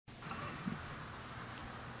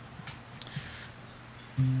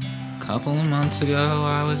A couple of months ago,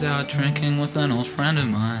 I was out drinking with an old friend of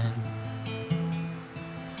mine.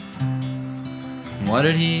 What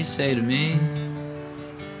did he say to me?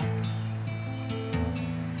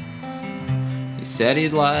 He said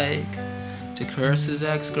he'd like to curse his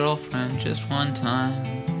ex-girlfriend just one time,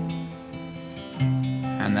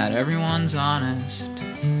 and that everyone's honest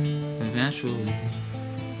eventually.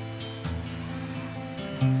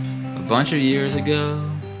 A bunch of years ago,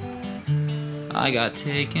 I got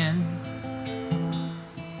taken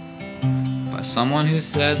by someone who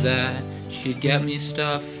said that she'd get me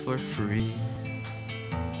stuff for free.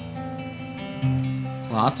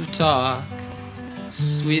 Lots of talk,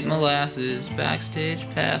 sweet molasses, backstage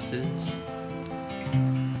passes,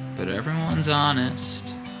 but everyone's honest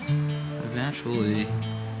eventually.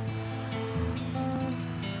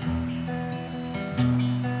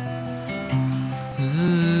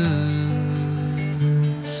 Ooh,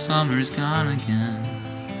 summer's gone again.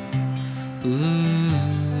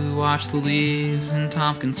 Ooh, watch the leaves in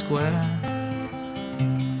Tompkins Square.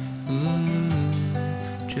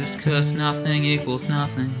 Ooh, just 'cause nothing equals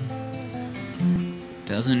nothing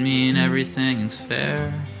doesn't mean everything is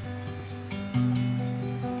fair.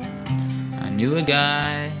 I knew a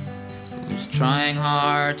guy who was trying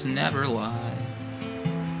hard to never lie.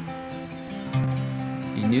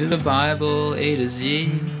 He knew the Bible A to Z.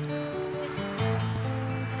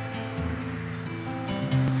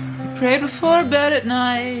 He prayed before bed at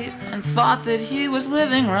night and thought that he was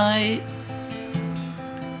living right.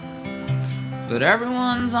 But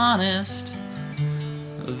everyone's honest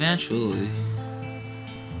eventually.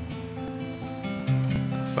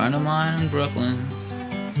 A friend of mine in Brooklyn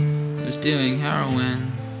was doing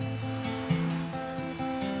heroin,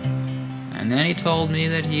 and then he told me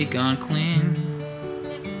that he'd gone clean.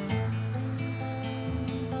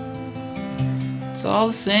 It's all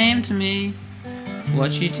the same to me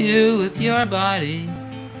what you do with your body.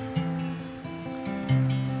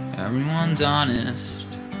 Everyone's honest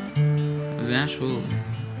eventually.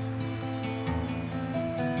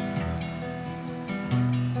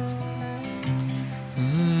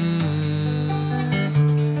 Ooh,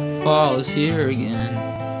 fall is here again.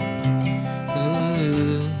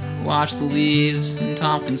 Ooh, watch the leaves in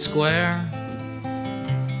Tompkins Square.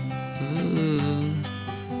 Ooh,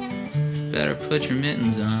 better put your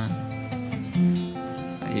mittens on.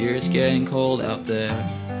 I hear it's getting cold out there.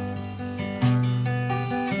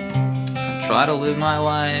 I try to live my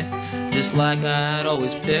life just like I'd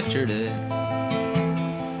always pictured it.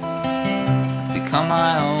 Become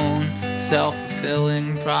my own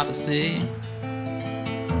self-fulfilling prophecy.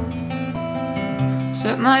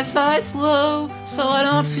 Set my sights low so I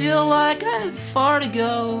don't feel like I have far to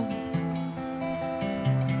go.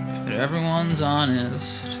 But everyone's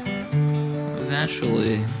honest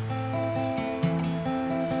eventually.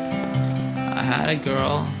 I had a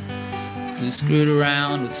girl who screwed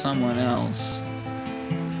around with someone else.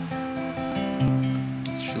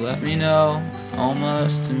 She let me know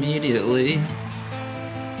almost immediately.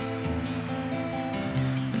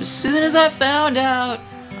 But as soon as I found out,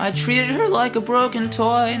 I treated her like a broken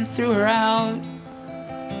toy and threw her out.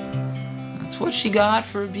 That's what she got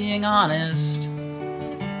for being honest.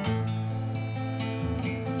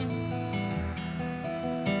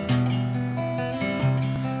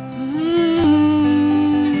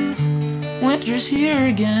 Winter's here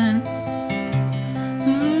again.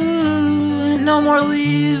 Ooh, ain't no more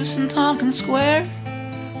leaves in Tompkins Square.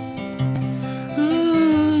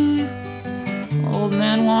 Ooh, old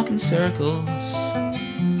men walk in circles,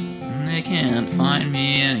 and they can't find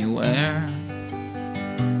me anywhere.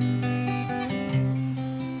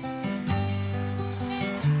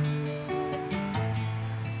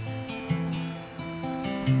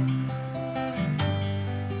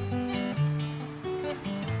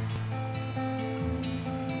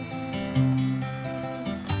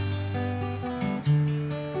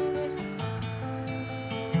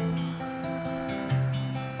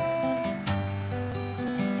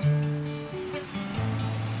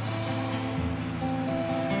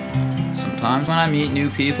 Sometimes when I meet new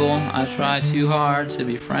people, I try too hard to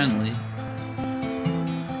be friendly.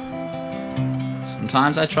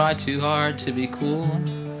 Sometimes I try too hard to be cool.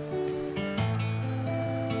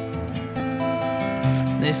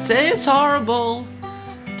 They say it's horrible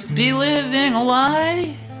to be living a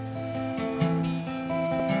lie,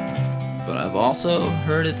 but I've also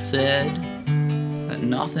heard it said that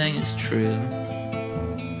nothing is true.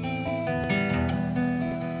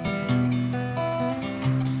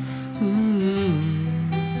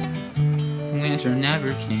 Winter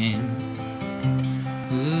never came.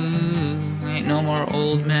 Ooh, ain't no more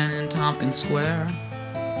old men in Tompkins Square.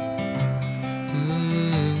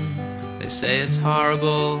 Ooh, they say it's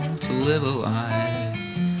horrible to live a lie,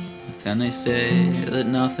 but then they say that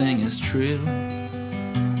nothing is true.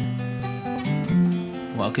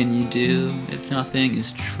 What can you do if nothing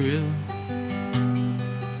is true?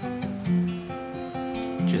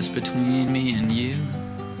 Just between me and you,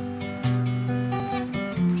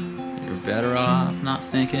 you're better off not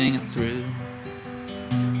thinking it through,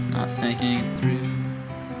 not thinking it through.